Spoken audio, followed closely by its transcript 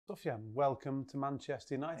Sofyan, welcome to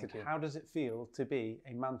Manchester United. Thank you. How does it feel to be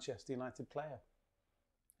a Manchester United player?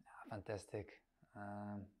 Fantastic.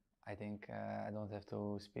 I think I don't have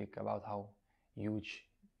to speak about how huge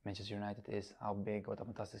Manchester United is, how big, what a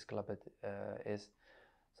fantastic club it is.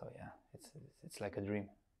 So yeah, it's like a dream.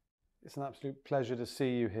 It's an absolute pleasure to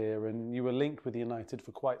see you here, and you were linked with United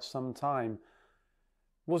for quite some time.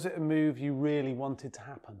 Was it a move you really wanted to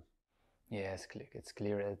happen? Yeah, it's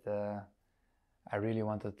clear that I really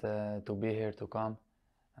wanted to be here, to come.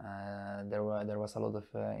 There was a lot of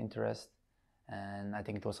interest, and I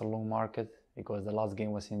think it was a long market because the last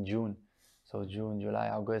game was in June. So June, July,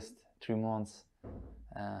 August, 3 months,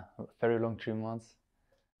 very long 3 months.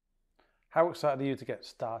 How excited are you to get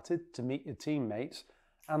started, to meet your teammates,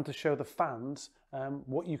 and to show the fans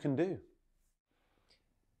what you can do?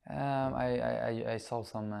 I saw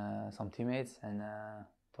some teammates, and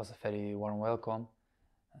it was a very warm welcome,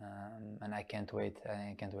 and I can't wait.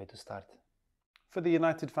 I can't wait to start. For the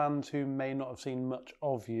United fans who may not have seen much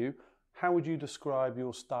of you, how would you describe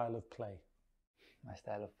your style of play? My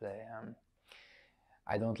style of play.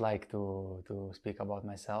 I don't like to speak about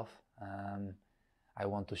myself. I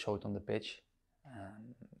want to show it on the pitch,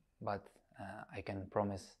 but I can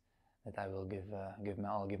promise that I will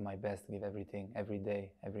I'll give my best, give everything, every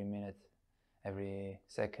day, every minute, every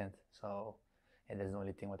second. So yeah, that's the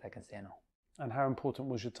only thing what I can say now. And how important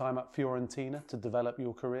was your time at Fiorentina to develop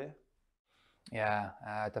your career? Yeah,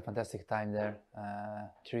 I had a fantastic time there.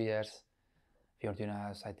 3 years.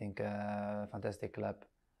 Fiorentina is, I think, a fantastic club,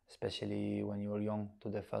 especially when you are young, to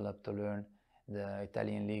develop, to learn. The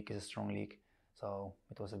Italian league is a strong league, so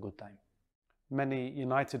it was a good time. Many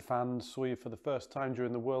United fans saw you for the first time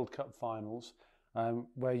during the World Cup finals,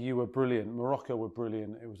 where you were brilliant. Morocco were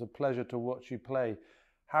brilliant. It was a pleasure to watch you play.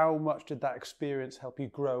 How much did that experience help you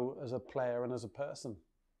grow as a player and as a person?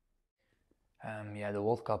 Yeah, the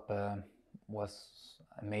World Cup was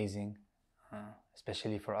amazing,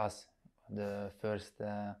 especially for us, the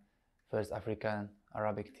first African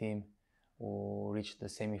Arabic team who reached the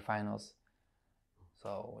semi-finals.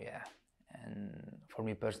 So yeah, and for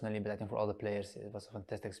me personally, but I think for all the players, it was a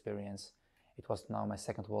fantastic experience. It was now my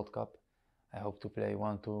second World Cup. I hope to play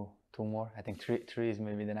two more. I think three is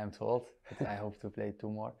maybe then I'm too old, but I hope to play 2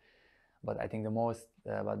 more. But I think the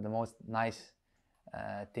most nice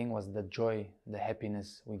thing was the joy, the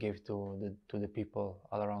happiness we gave to the people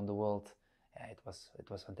all around the world. Yeah, it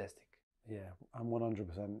was fantastic. Yeah, I'm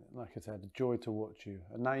 100%. Like I said, a joy to watch you.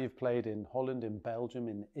 And now you've played in Holland, in Belgium,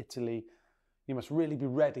 in Italy. You must really be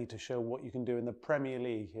ready to show what you can do in the Premier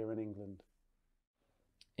League here in England.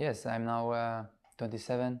 Yes, I'm now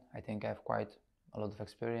 27. I think I have quite a lot of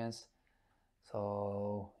experience.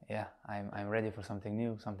 So yeah, I'm ready for something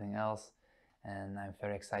new, something else, and I'm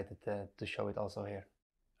very excited to show it also here.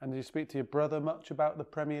 And did you speak to your brother much about the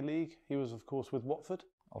Premier League? He was, of course, with Watford.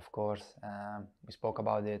 Of course, we spoke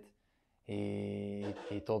about it.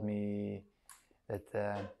 He told me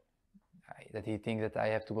that he thinks that I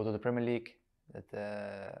have to go to the Premier League.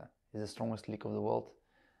 That is the strongest league of the world.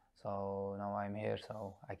 So now I'm here,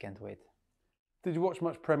 so I can't wait. Did you watch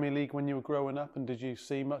much Premier League when you were growing up, and did you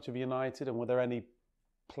see much of United, and were there any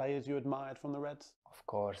players you admired from the Reds? Of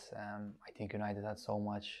course, I think United had so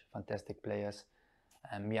much fantastic players.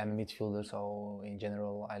 Me, I'm a midfielder, so in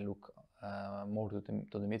general I look more to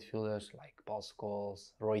the midfielders like Paul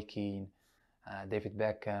Scholes, Roy Keane, David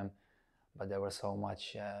Beckham. But there were so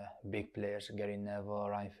much big players: Gary Neville,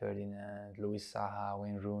 Ryan Ferdinand, Luis Saha,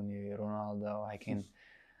 Wayne Rooney, Ronaldo. I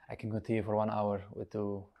can continue for 1 hour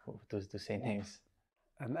to say names.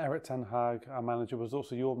 And Erik ten Hag, our manager, was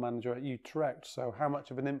also your manager at Utrecht. So how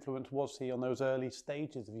much of an influence was he on those early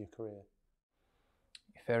stages of your career?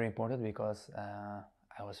 Very important because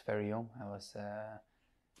I was very young. I was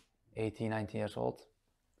 18, 19 years old,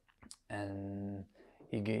 and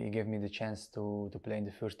he gave me the chance to play in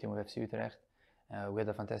the first team of FC Utrecht. We had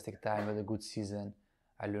a fantastic time, we had a good season.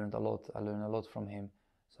 I learned a lot. I learned a lot from him.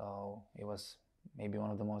 So he was maybe one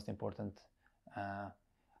of the most important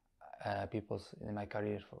people in my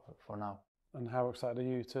career for now. And how excited are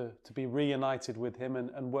you to be reunited with him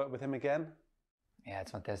and work with him again? Yeah,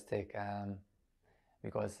 it's fantastic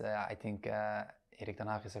because I think Erik ten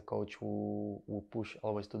Hag is a coach who push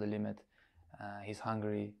always to the limit. He's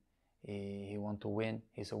hungry. He wants to win.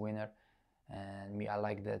 He's a winner, and me, I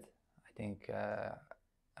like that. I think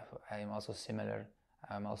I am also similar.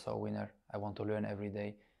 I'm also a winner. I want to learn every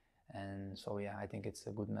day, and so yeah, I think it's a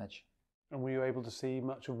good match. And were you able to see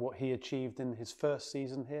much of what he achieved in his first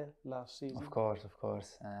season here last season? Of course.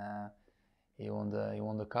 He won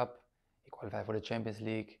the cup. He qualified for the Champions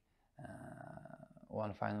League.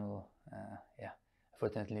 One final. Yeah,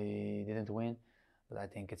 unfortunately, he didn't win. But I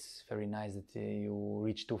think it's very nice that you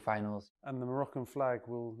reach 2 finals. And the Moroccan flag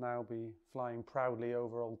will now be flying proudly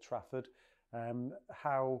over Old Trafford.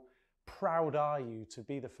 How proud are you to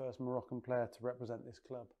be the first Moroccan player to represent this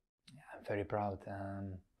club? Yeah, I'm very proud.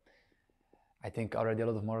 I think already a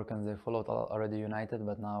lot of Moroccans, they followed already United,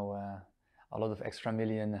 but now a lot of extra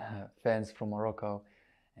million fans from Morocco,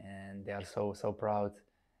 and they are so proud.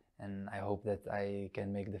 And I hope that I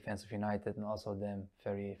can make the fans of United and also them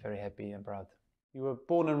very happy and proud. You were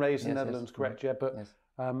born and raised in Yes, Netherlands, yes. correct? Yeah, but Yes.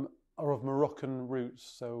 are of Moroccan roots.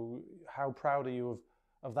 So how proud are you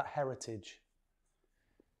of that heritage?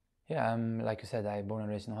 Yeah, like you said, I born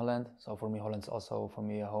and raised in Holland. So for me, Holland's also for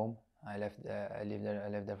me a home. I lived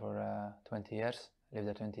there for 20 years. I lived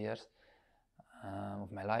there 20 years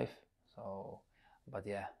of my life. So, but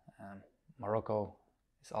yeah, Morocco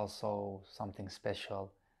is also something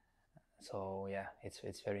special. So yeah,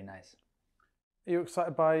 it's very nice. Are you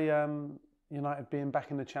excited by United being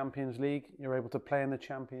back in the Champions League? You're able to play in the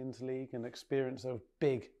Champions League and experience those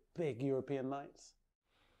big European nights.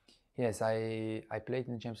 Yes, I played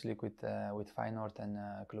in the Champions League with Feyenoord and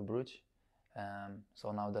Club Brugge.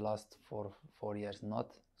 So now the last four years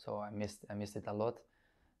not. So I missed it a lot.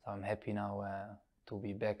 So I'm happy now to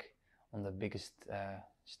be back on the biggest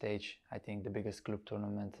stage. I think the biggest club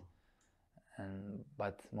tournament.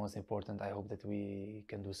 But most important, I hope that we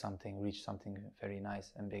can do something, reach something very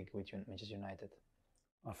nice and big with Manchester United.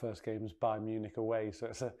 Our first game is Bayern Munich away, so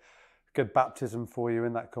it's a good baptism for you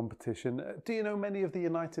in that competition. Do you know many of the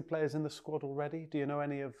United players in the squad already? Do you know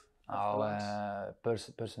any of the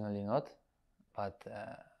lads? Personally not, but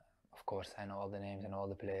of course I know all the names and all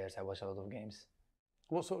the players. I watch a lot of games.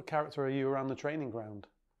 What sort of character are you around the training ground?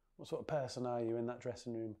 What sort of person are you in that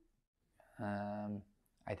dressing room?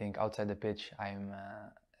 I think outside the pitch I'm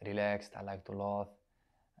relaxed. I like to laugh,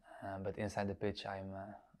 but inside the pitch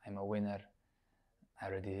I'm a winner. I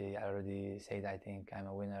already said I think I'm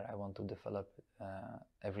a winner. I want to develop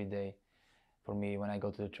every day. For me, when I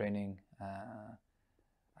go to the training,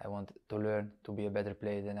 I want to learn to be a better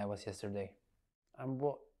player than I was yesterday. And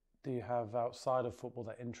what do you have outside of football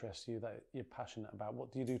that interests you, that you're passionate about?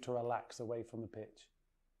 What do you do to relax away from the pitch?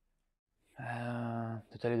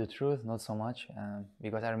 To tell you the truth, not so much,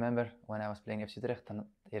 because I remember when I was playing FC Utrecht,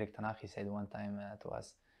 Erik ten Hag, he said one time to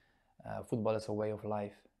us, football is a way of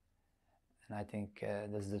life. And I think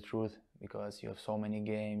that's the truth, because you have so many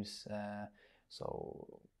games,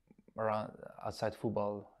 so around outside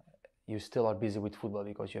football, you still are busy with football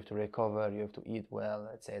because you have to recover, you have to eat well,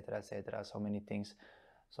 etc., so many things.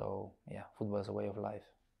 So yeah, football is a way of life.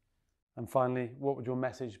 And finally, what would your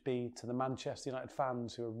message be to the Manchester United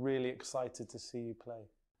fans who are really excited to see you play?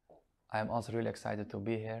 I'm also really excited to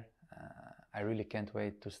be here. I really can't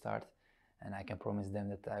wait to start, and I can promise them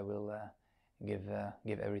that I will give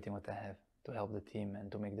everything what I have to help the team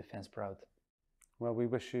and to make the fans proud. Well, we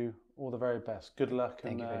wish you all the very best. Good luck.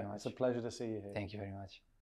 Thank you very much. It's a pleasure to see you here. Thank you very much.